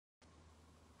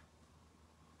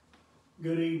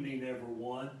Good evening,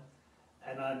 everyone.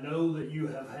 And I know that you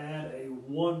have had a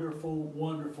wonderful,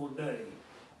 wonderful day.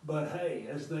 But hey,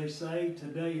 as they say,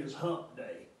 today is hump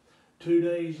day. 2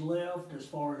 days left as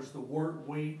far as the work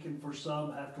week, and for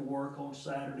some have to work on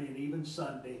Saturday and even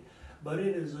Sunday. But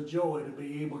it is a joy to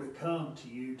be able to come to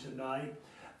you tonight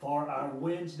for our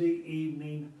Wednesday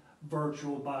evening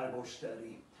virtual Bible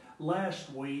study.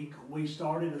 Last week, we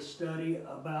started a study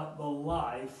about the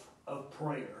life of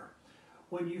prayer.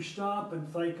 When you stop and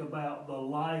think about the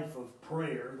life of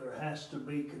prayer, there has to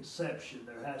be conception,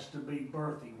 there has to be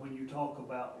birthing when you talk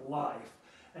about life.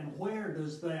 And where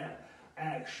does that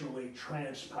actually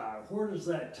transpire? Where does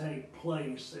that take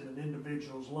place in an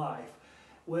individual's life?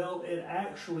 Well, it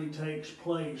actually takes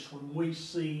place when we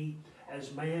see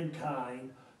as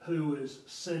mankind who is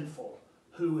sinful,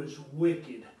 who is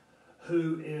wicked,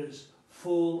 who is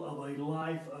full of a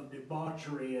life of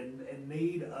debauchery and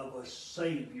need of a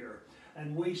Savior.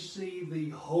 And we see the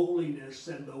holiness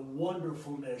and the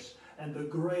wonderfulness and the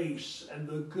grace and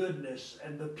the goodness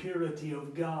and the purity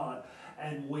of God.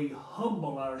 And we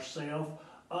humble ourselves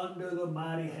under the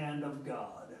mighty hand of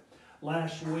God.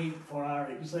 Last week, for our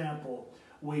example,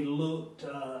 we looked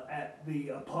at the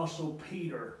Apostle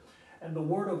Peter. And the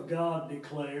Word of God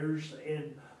declares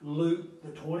in Luke,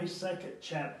 the 22nd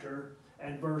chapter,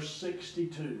 and verse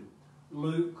 62.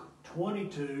 Luke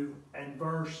 22 and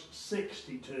verse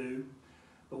 62.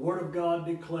 The Word of God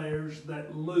declares that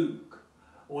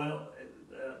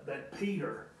that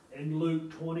Peter, in Luke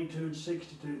 22 and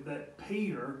 62, that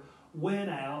Peter went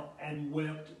out and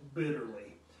wept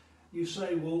bitterly. You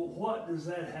say, well, what does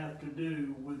that have to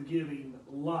do with giving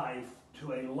life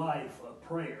to a life of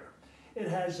prayer? It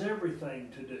has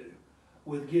everything to do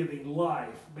with giving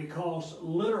life, because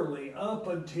literally up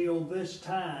until this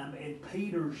time in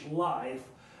Peter's life,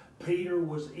 Peter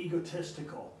was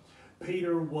egotistical.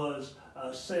 Peter was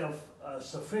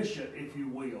self-sufficient, if you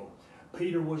will.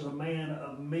 Peter was a man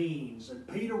of means, and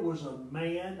Peter was a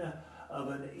man of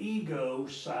an ego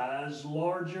size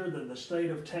larger than the state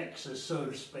of Texas, so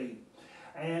to speak.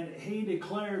 And he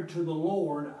declared to the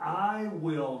Lord, I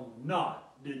will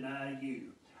not deny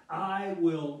you. I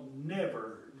will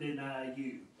never deny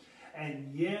you.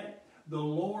 And yet the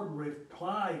Lord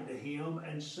replied to him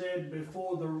and said,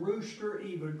 before the rooster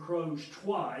even crows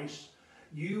twice,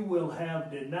 you will have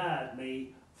denied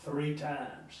me 3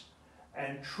 times.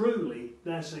 And truly,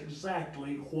 that's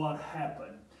exactly what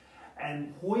happened.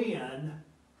 And when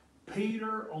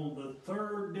Peter, on the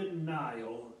 3rd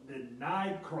denial,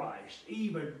 denied Christ,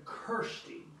 even cursed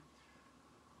him,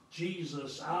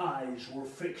 Jesus' eyes were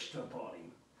fixed upon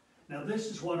him. Now, this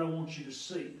is what I want you to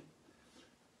see.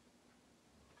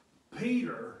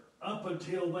 Peter, up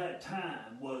until that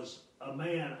time, was a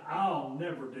man, I'll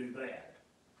never do that.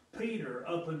 Peter,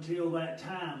 up until that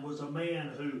time, was a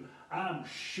man who, I'm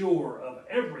sure of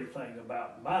everything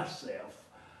about myself.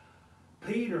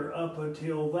 Peter, up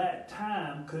until that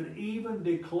time, could even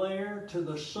declare to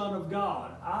the Son of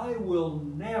God, I will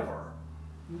never,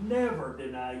 never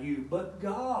deny you, but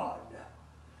God.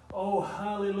 Oh,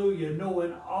 hallelujah,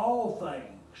 knowing all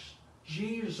things,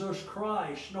 Jesus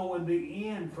Christ, knowing the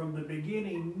end from the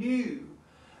beginning, knew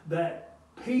that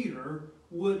Peter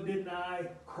would deny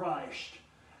Christ.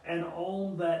 And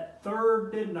on that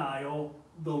 3rd denial,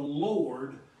 the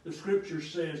Lord, the Scripture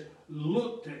says,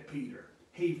 looked at Peter.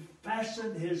 He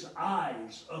fastened his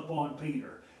eyes upon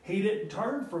Peter. He didn't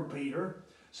turn from Peter.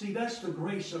 See, that's the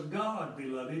grace of God,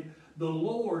 beloved. The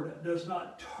Lord does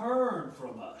not turn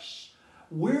from us.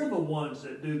 We're the ones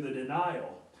that do the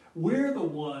denial. We're the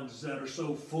ones that are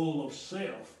so full of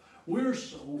self. We're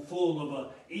so full of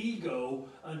an ego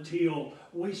until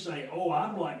we say, oh,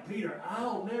 I'm like Peter.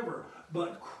 I'll never.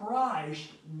 But Christ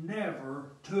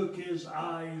never took his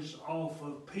eyes off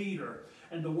of Peter.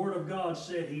 And the Word of God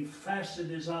said he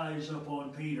fastened his eyes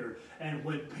upon Peter. And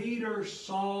when Peter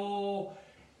saw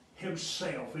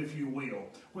himself, if you will,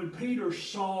 when Peter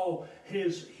saw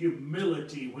his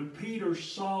humility, when Peter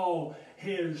saw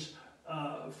his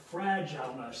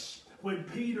fragileness, when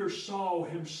Peter saw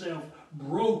himself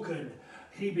broken,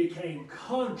 he became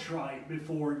contrite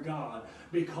before God,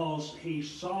 because he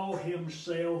saw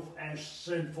himself as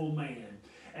sinful man.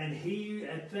 And he,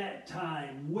 at that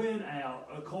time, went out,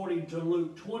 according to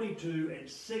Luke 22 and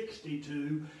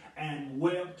 62, and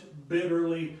wept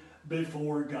bitterly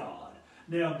before God.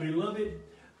 Now, beloved,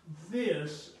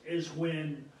 this is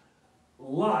when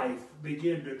life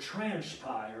began to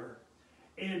transpire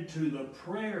into the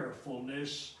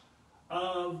prayerfulness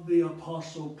of the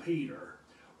Apostle Peter,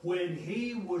 when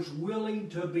he was willing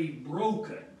to be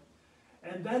broken.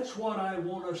 And that's what I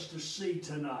want us to see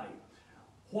tonight.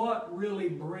 what really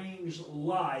brings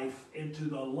life into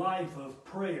the life of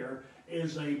prayer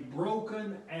is a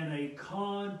broken and a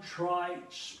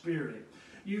contrite spirit.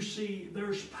 You see,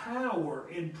 there's power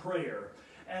in prayer,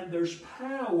 and there's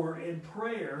power in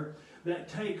prayer that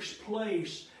takes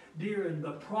place during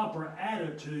the proper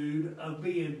attitude of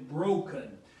being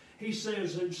broken. He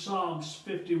says in Psalms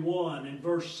 51 in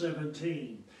verse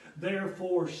 17,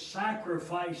 therefore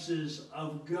sacrifices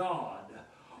of God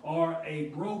are a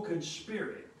broken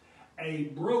spirit, a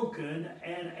broken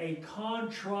and a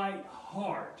contrite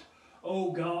heart,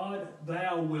 O God,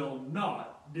 thou wilt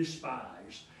not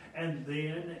despise. And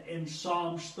then in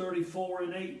Psalms 34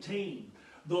 and 18,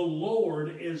 the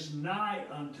Lord is nigh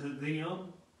unto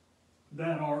them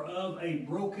that are of a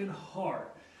broken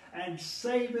heart, and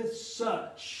saveth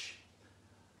such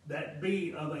that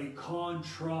be of a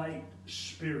contrite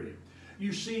spirit.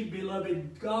 You see,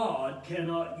 beloved, God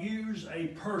cannot use a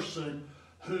person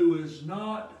who is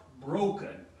not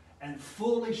broken and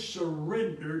fully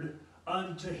surrendered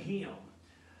unto Him.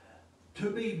 To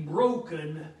be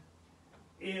broken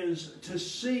is to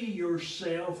see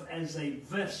yourself as a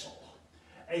vessel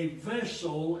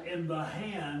in the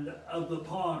hand of the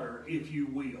potter, if you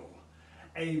will.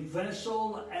 A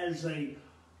vessel as a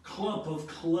clump of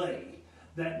clay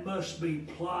that must be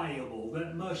pliable,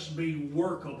 that must be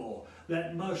workable,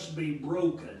 that must be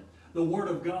broken. The Word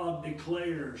of God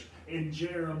declares in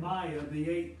Jeremiah, the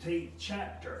 18th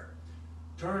chapter.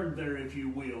 Turn there, if you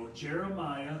will.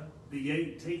 Jeremiah, the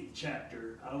 18th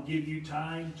chapter. I'll give you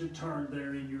time to turn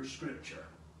there in your scripture.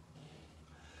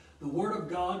 The Word of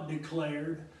God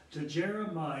declared to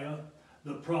Jeremiah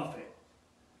the prophet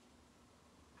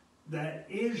that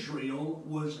Israel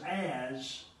was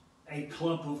as a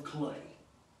clump of clay.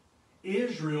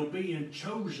 Israel being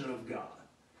chosen of God.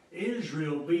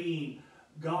 Israel being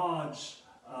God's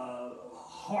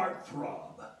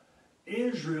heartthrob.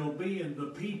 Israel being the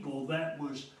people that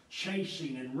was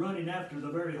chasing and running after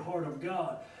the very heart of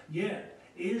God. Yet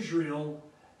Israel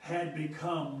had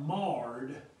become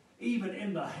marred even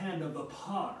in the hand of the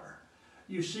potter.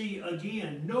 You see,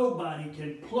 again, nobody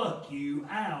can pluck you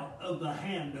out of the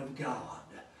hand of God.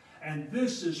 And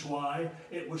this is why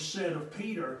it was said of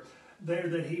Peter there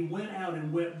that he went out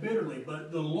and wept bitterly.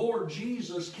 But the Lord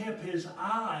Jesus kept his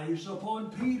eyes upon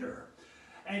Peter.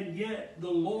 And yet the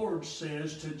Lord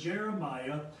says to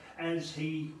Jeremiah, as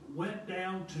he went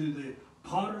down to the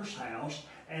potter's house,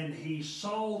 and he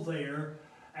saw there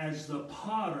as the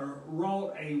potter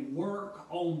wrought a work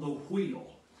on the wheel.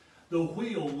 The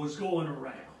wheel was going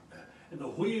around. And the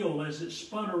wheel, as it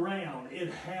spun around,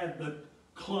 it had the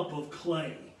clump of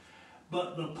clay.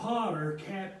 But the potter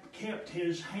kept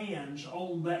his hands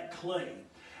on that clay.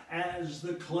 As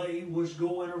the clay was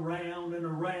going around and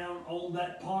around on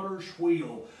that potter's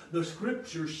wheel, the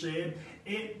scripture said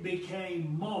it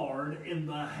became marred in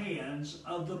the hands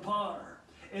of the potter.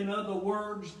 In other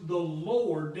words, the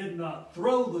Lord did not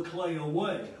throw the clay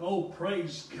away. Oh,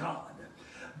 praise God.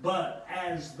 But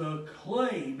as the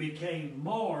clay became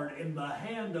marred in the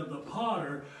hand of the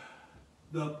potter,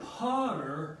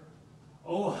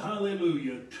 oh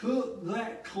hallelujah, took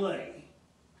that clay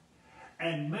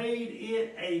and made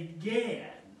it again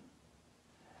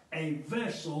a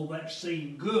vessel that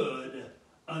seemed good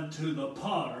unto the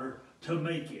potter to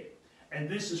make it. And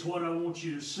this is what I want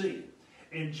you to see.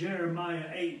 In Jeremiah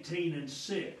 18 and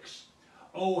 6,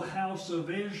 O house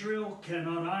of Israel,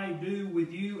 cannot I do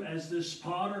with you as this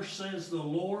potter, says the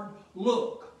Lord?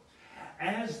 Look,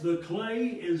 as the clay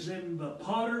is in the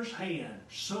potter's hand,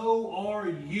 so are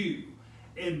you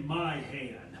in my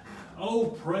hand. Oh,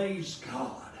 praise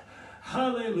God.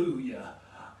 Hallelujah.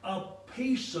 A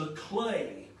piece of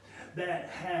clay that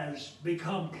has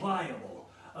become pliable.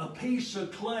 A piece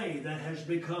of clay that has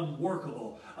become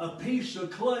workable. A piece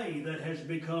of clay that has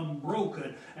become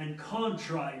broken and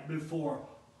contrite before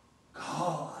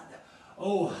God.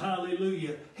 Oh,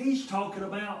 hallelujah. He's talking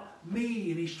about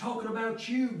me and he's talking about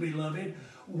you, beloved.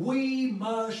 We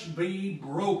must be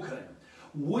broken.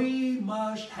 We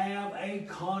must have a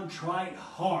contrite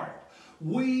heart.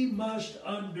 We must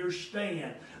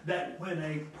understand that when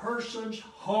a person's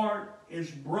heart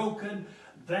is broken,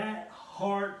 that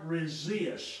heart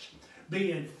resists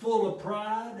being full of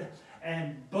pride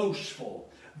and boastful.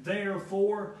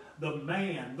 Therefore, the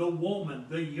man, the woman,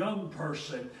 the young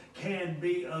person can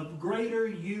be of greater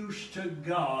use to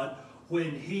God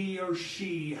when he or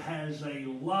she has a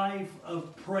life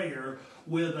of prayer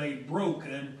with a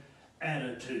broken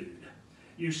attitude.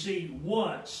 You see,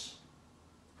 once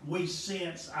we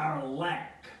sense our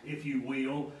lack, if you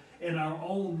will, in our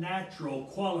own natural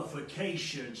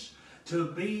qualifications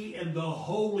to be in the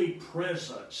holy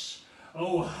presence,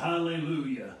 oh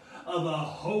hallelujah, of a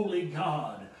holy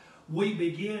God, we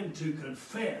begin to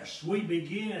confess, we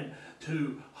begin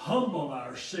to humble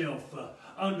ourselves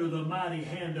under the mighty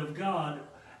hand of God,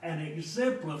 and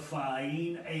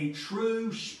exemplifying a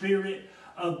true spirit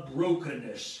of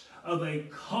brokenness, of a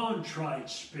contrite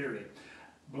spirit.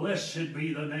 Blessed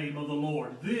be the name of the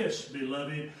Lord. This,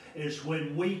 beloved, is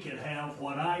when we can have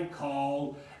what I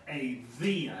call a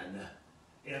then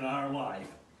in our life.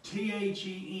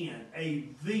 T-H-E-N, a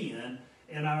then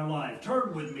in our life.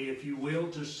 Turn with me, if you will,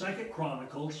 to 2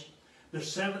 Chronicles, the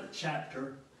 7th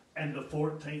chapter and the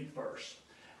 14th verse.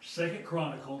 2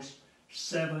 Chronicles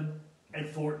 7 and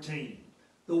 14.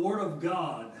 The Word of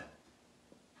God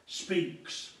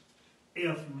speaks,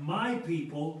 if my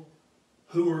people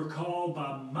who are called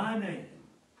by my name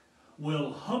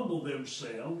will humble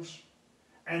themselves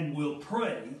and will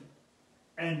pray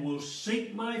and will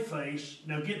seek my face.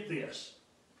 Now get this.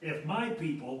 If my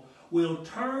people will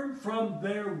turn from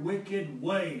their wicked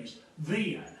ways,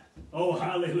 then, oh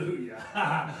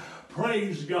hallelujah,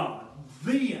 praise God,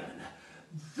 then,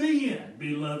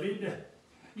 beloved,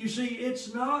 you see,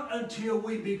 it's not until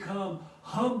we become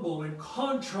humble and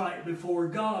contrite before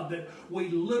God that we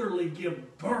literally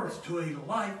give birth to a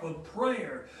life of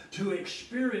prayer, to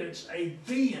experience a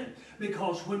then.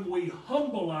 Because when we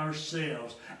humble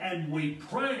ourselves and we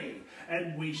pray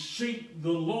and we seek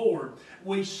the Lord,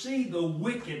 we see the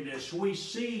wickedness, we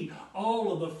see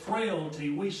all of the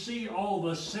frailty, we see all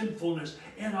the sinfulness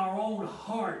in our own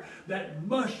heart that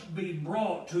must be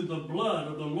brought to the blood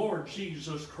of the Lord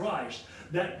Jesus Christ,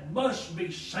 that must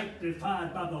be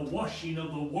sanctified by the washing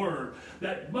of the Word,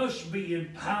 that must be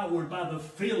empowered by the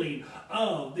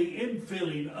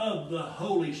infilling of the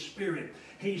Holy Spirit.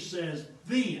 He says,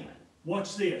 then,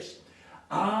 what's this?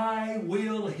 I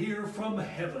will hear from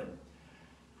heaven.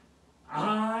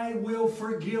 I will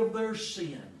forgive their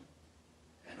sin.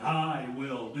 And I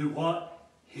will do what?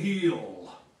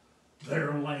 Heal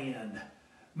their land.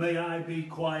 May I be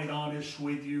quite honest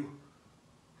with you?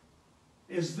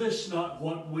 Is this not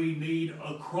what we need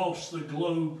across the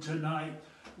globe tonight?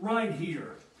 Right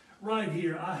here,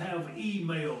 I have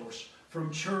emails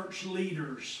from church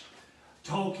leaders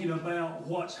talking about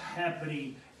what's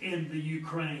happening in the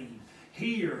Ukraine.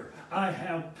 Here, I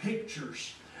have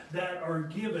pictures that are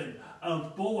given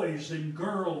of boys and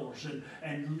girls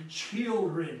and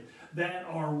children that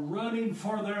are running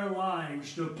for their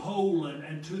lives to Poland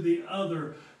and to the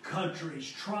other countries,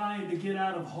 trying to get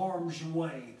out of harm's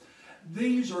way.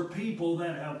 These are people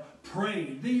that have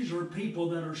prayed. These are people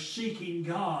that are seeking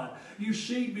God. You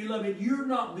see, beloved, you're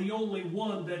not the only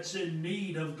one that's in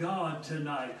need of God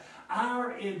tonight.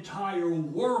 Our entire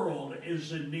world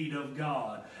is in need of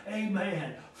God.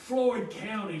 Amen. Floyd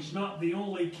County's not the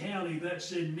only county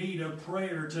that's in need of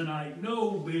prayer tonight.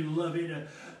 No, beloved.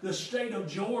 The state of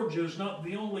Georgia is not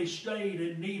the only state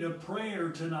in need of prayer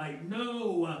tonight.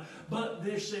 No, but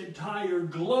this entire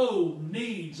globe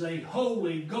needs a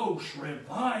Holy Ghost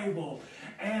revival.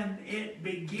 And it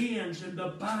begins in the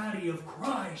body of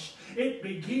Christ. It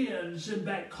begins in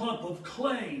that clump of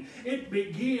clay. It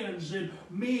begins in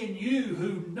me and you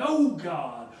who know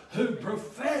God, who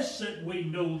profess that we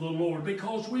know the Lord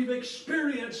because we've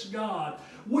experienced God.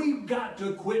 We've got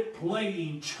to quit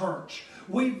playing church.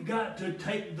 We've got to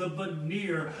take the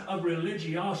veneer of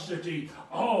religiosity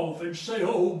off and say,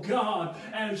 oh God,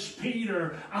 as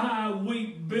Peter, I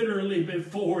weep bitterly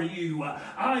before you.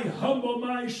 I humble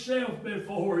myself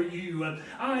before you.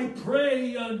 I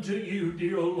pray unto you,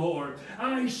 dear Lord.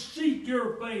 I seek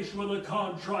your face with a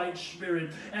contrite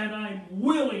spirit, and I'm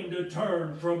willing to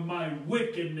turn from my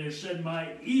wickedness and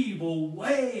my evil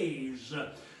ways.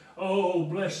 Oh,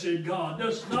 blessed God.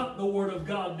 Does not the Word of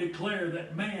God declare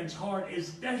that man's heart is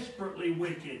desperately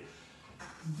wicked?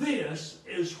 This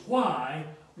is why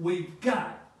we've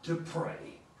got to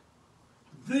pray.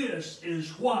 This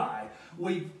is why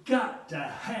we've got to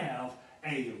have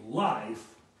a life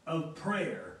of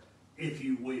prayer, if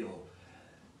you will.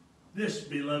 This,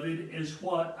 beloved, is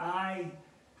what I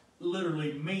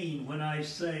literally mean when I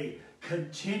say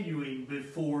continuing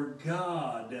before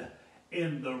God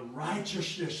in the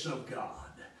righteousness of God,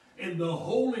 in the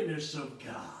holiness of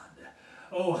God.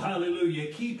 Oh,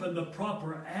 hallelujah. Keeping the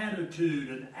proper attitude,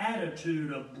 an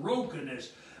attitude of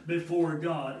brokenness before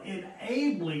God,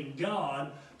 enabling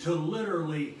God to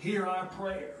literally hear our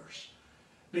prayers.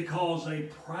 Because a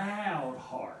proud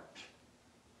heart,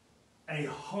 a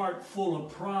heart full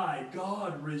of pride,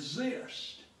 God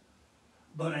resists.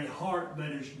 But a heart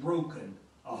that is broken,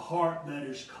 a heart that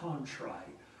is contrite,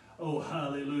 oh,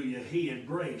 hallelujah, he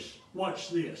embraced. Watch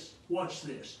this. Watch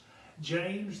this.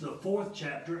 James, the 4th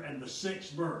chapter and the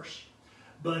 6th verse.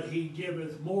 But he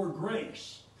giveth more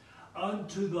grace.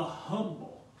 unto the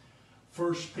humble.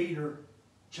 1 Peter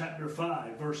chapter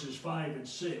 5, verses 5 and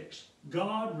 6.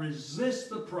 God resists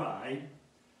the pride,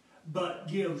 but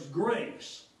gives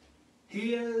grace,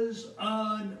 His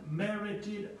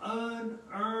unmerited,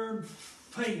 unearned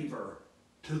favor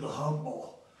to the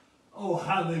humble. Oh,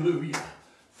 hallelujah.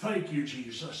 Thank you,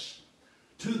 Jesus.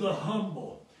 To the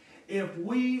humble. If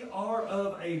we are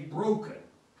of a broken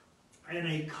and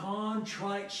a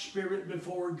contrite spirit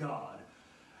before God,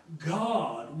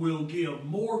 God will give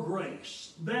more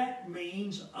grace. That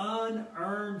means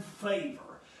unearned favor.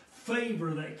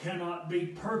 Favor that cannot be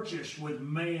purchased with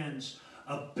man's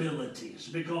abilities,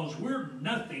 because we're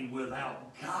nothing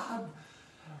without God.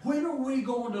 When are we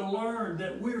going to learn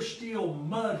that we're still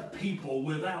mud people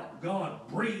without God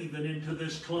breathing into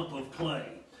this clump of clay?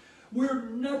 We're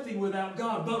nothing without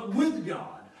God, but with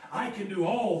God I can do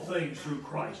all things through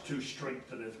Christ who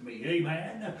strengtheneth me.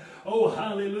 Amen. Oh,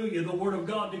 hallelujah. The Word of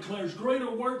God declares, greater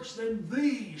works than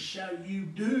these shall you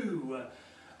do.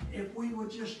 If we would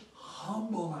just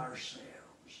humble ourselves.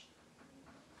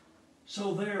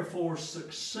 So therefore,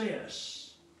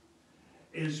 success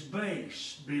is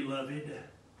based, beloved,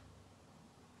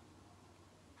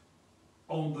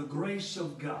 on the grace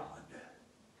of God,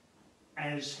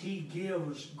 as He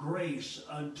gives grace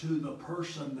unto the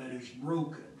person that is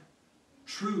broken,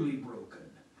 truly broken,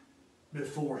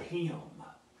 before Him,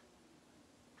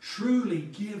 truly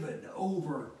given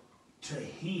over to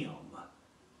Him.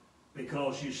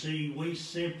 Because you see,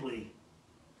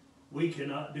 we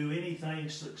cannot do anything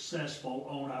successful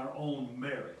on our own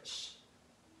merits.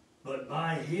 But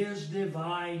by His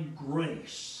divine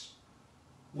grace,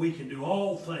 we can do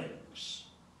all things.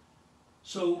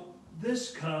 So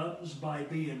this comes by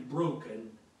being broken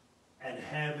and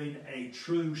having a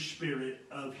true spirit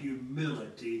of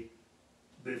humility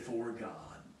before God.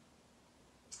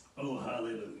 Oh,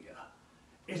 hallelujah.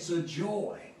 It's a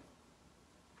joy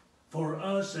for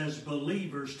us as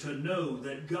believers to know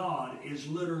that God is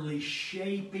literally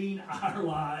shaping our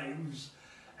lives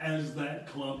as that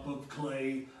clump of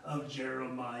clay of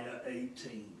Jeremiah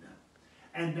 18.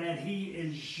 And that He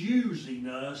is using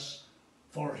us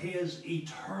for His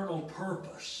eternal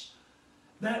purpose.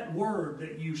 That word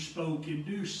that you spoke in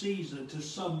due season to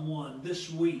someone this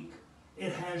week,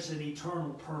 it has an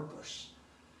eternal purpose.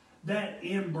 That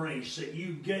embrace that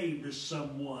you gave to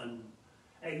someone,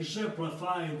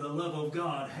 exemplifying the love of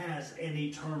God, has an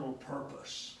eternal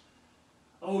purpose.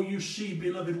 Oh, you see,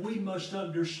 beloved, we must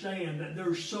understand that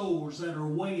there's souls that are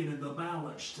weighing in the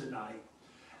balance tonight.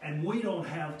 And we don't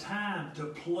have time to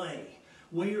play.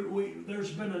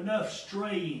 There's been enough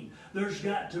straying. There's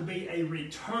got to be a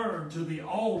return to the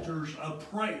altars of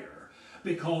prayer,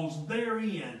 because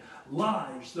therein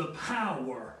lies the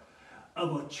power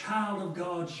of a child of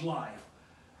God's life.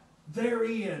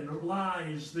 Therein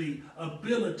lies the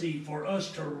ability for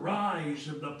us to rise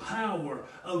in the power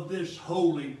of this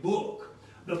holy book,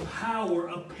 the power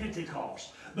of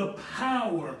Pentecost, the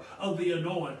power of the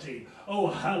anointing. Oh,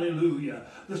 hallelujah.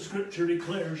 The scripture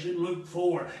declares in Luke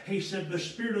 4, He said, the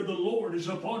Spirit of the Lord is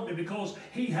upon me, because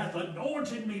He hath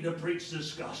anointed me to preach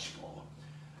this gospel.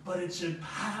 But it's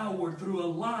empowered through a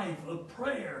life of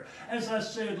prayer. As I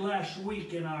said last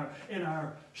week in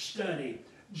our study,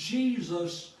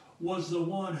 Jesus was the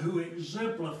one who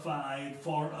exemplified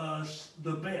for us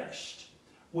the best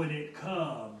when it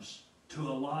comes to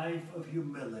a life of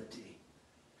humility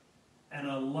and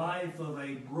a life of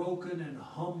a broken and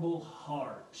humble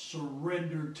heart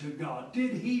surrendered to God.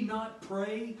 Did He not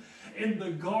pray in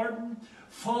the garden,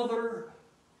 Father,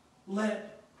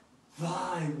 let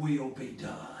Thy will be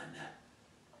done?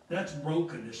 That's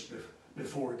brokenness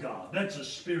before God. That's a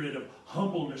spirit of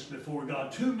humbleness before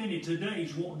God. Too many today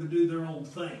is wanting to do their own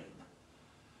thing.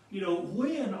 You know,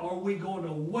 when are we going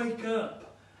to wake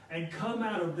up and come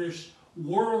out of this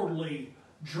worldly,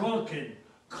 drunken,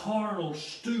 carnal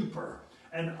stupor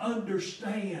and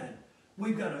understand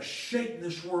we've got to shake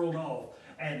this world off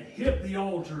and hit the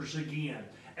altars again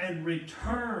and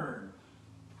return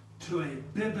to a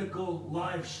biblical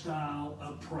lifestyle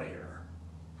of prayer,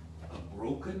 of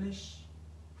brokenness,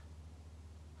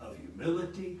 of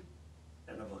humility,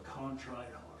 and of a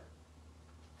contrite heart?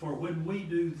 For when we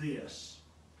do this,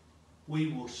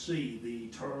 we will see the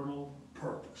eternal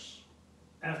purpose.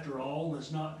 After all,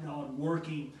 is not God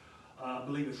working? I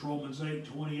believe it's Romans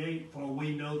 8:28. For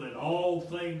we know that all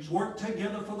things work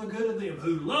together for the good of them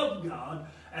who love God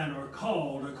and are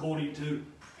called according to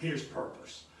His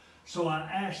purpose. So I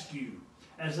ask you,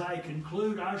 as I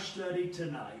conclude our study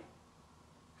tonight,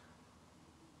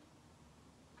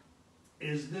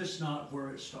 is this not where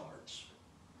it starts?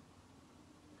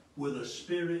 With a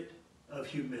spirit of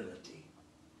humility.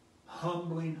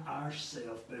 humbling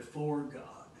ourselves before God,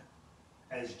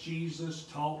 as Jesus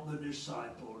taught the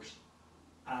disciples,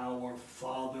 Our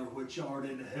Father which art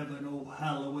in heaven, O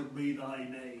hallowed be thy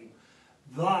name.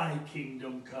 Thy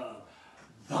kingdom come.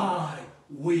 Thy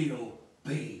will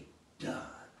be done.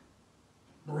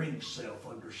 Bring self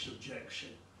under subjection.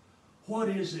 What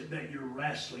is it that you're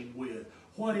wrestling with?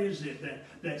 What is it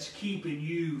that's keeping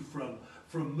you from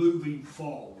moving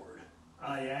forward?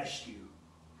 I ask you,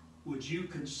 would you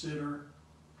consider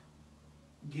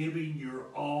giving your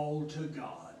all to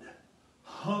God,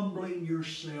 humbling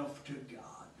yourself to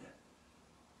God?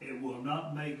 It will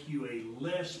not make you a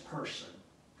less person.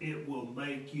 It will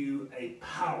make you a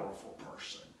powerful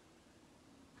person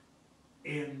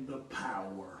in the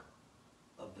power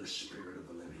of the Spirit of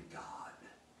the living God.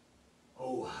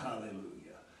 Oh,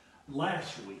 hallelujah.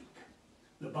 Last week,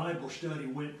 the Bible study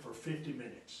went for 50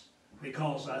 minutes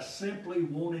because I simply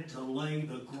wanted to lay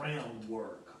the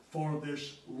groundwork for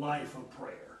this life of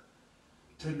prayer.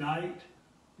 Tonight,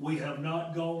 we have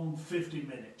not gone 50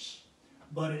 minutes,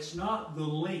 but it's not the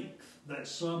length that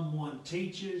someone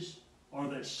teaches or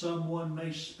that someone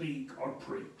may speak or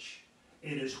preach.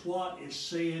 It is what is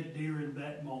said during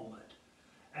that moment.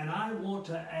 And I want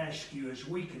to ask you, as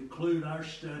we conclude our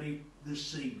study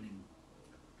this evening,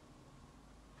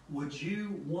 would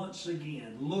you once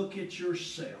again look at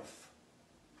yourself?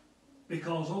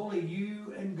 Because only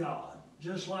you and God,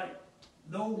 just like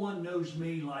no one knows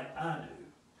me like I do,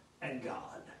 and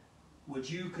God, would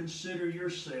you consider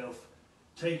yourself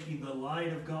taking the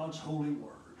light of God's holy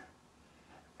word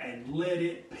and let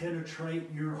it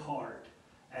penetrate your heart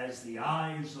as the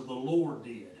eyes of the Lord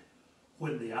did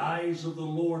when the eyes of the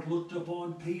Lord looked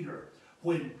upon Peter?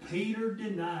 When Peter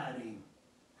denied him,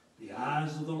 the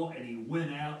eyes of the Lord, and he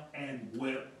went out and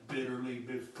wept bitterly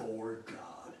before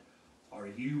God. Are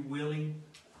you willing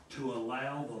to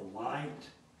allow the light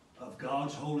of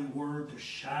God's holy word to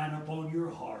shine upon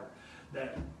your heart,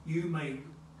 that you may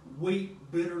weep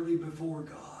bitterly before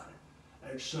God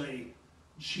and say,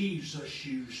 Jesus,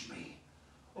 use me.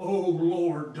 Oh,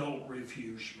 Lord, don't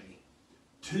refuse me.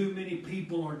 Too many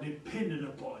people are dependent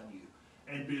upon you.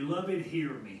 And beloved,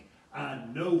 hear me. I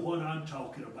know what I'm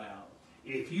talking about.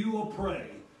 If you will pray,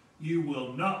 you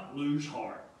will not lose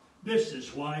heart. This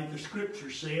is why the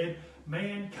scripture said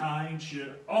mankind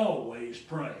should always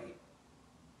pray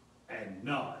and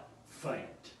not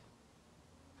faint.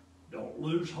 Don't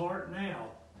lose heart now.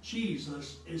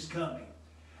 Jesus is coming.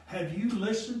 Have you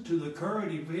listened to the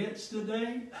current events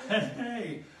today?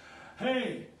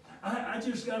 Hey, I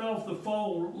just got off the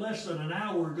phone less than an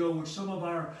hour ago with some of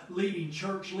our leading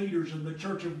church leaders in the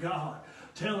Church of God,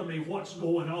 telling me what's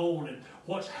going on and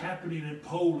what's happening in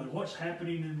Poland, what's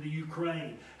happening in the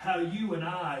Ukraine, how you and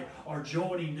I are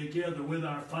joining together with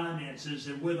our finances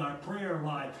and with our prayer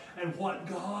life and what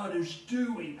God is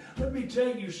doing. Let me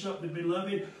tell you something,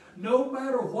 beloved. No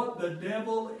matter what the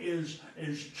devil is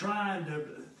trying to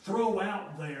throw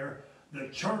out there, the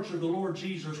church of the Lord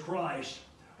Jesus Christ,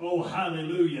 oh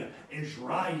hallelujah, is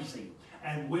rising.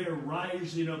 And we're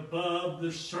rising above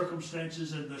the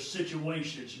circumstances and the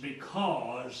situations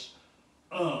because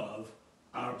of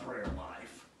our prayer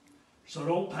life. So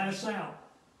don't pass out.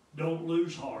 Don't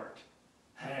lose heart.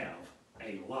 Have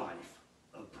a life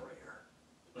of prayer.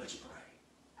 Let's pray.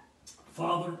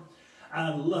 Father, I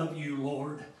love you,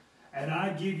 Lord, and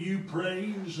I give you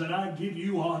praise and I give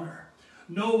you honor,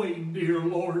 knowing, dear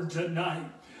Lord, tonight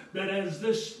that as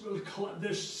this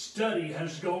study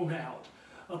has gone out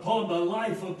upon the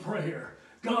life of prayer,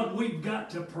 God, we've got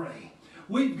to pray.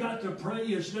 We've got to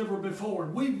pray as never before.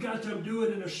 We've got to do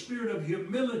it in a spirit of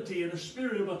humility, in a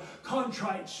spirit of a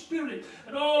contrite spirit.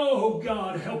 And oh,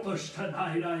 God, help us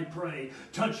tonight, I pray.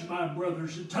 Touch my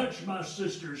brothers and touch my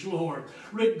sisters, Lord.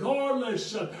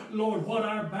 Regardless of, Lord, what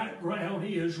our background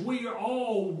is, we are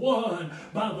all one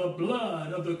by the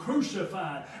blood of the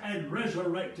crucified and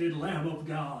resurrected Lamb of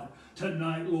God.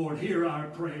 Tonight, Lord, hear our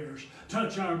prayers.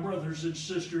 Touch our brothers and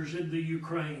sisters in the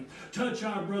Ukraine. Touch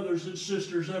our brothers and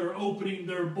sisters that are opening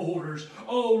their borders.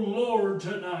 Oh, Lord,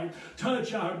 tonight,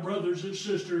 touch our brothers and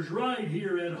sisters right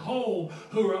here at home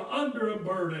who are under a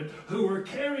burden, who are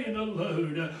carrying a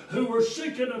load, who are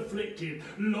sick and afflicted.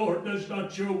 Lord, does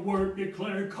not your word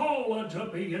declare, call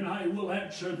unto me and I will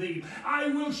answer thee. I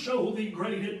will show thee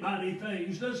great and mighty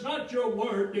things. Does not your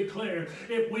word declare,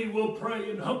 if we will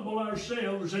pray and humble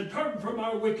ourselves and turn from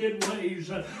our wicked ways,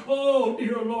 oh,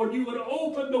 dear Lord, you would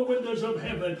open the windows of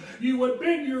heaven. You would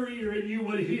bend your ear and you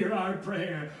would hear our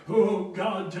prayer. Oh,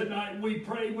 God, tonight we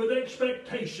pray with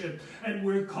expectation, and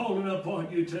we're calling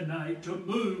upon you tonight to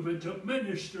move and to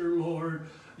minister, Lord,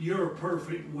 your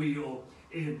perfect will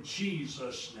in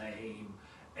Jesus' name.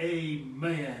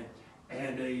 Amen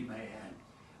and amen.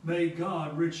 May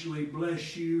God richly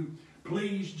bless you.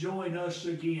 Please join us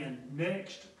again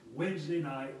next Wednesday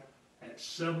night at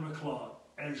 7 o'clock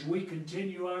as we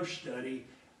continue our study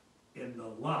in the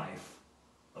life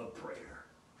of prayer.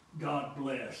 God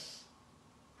bless.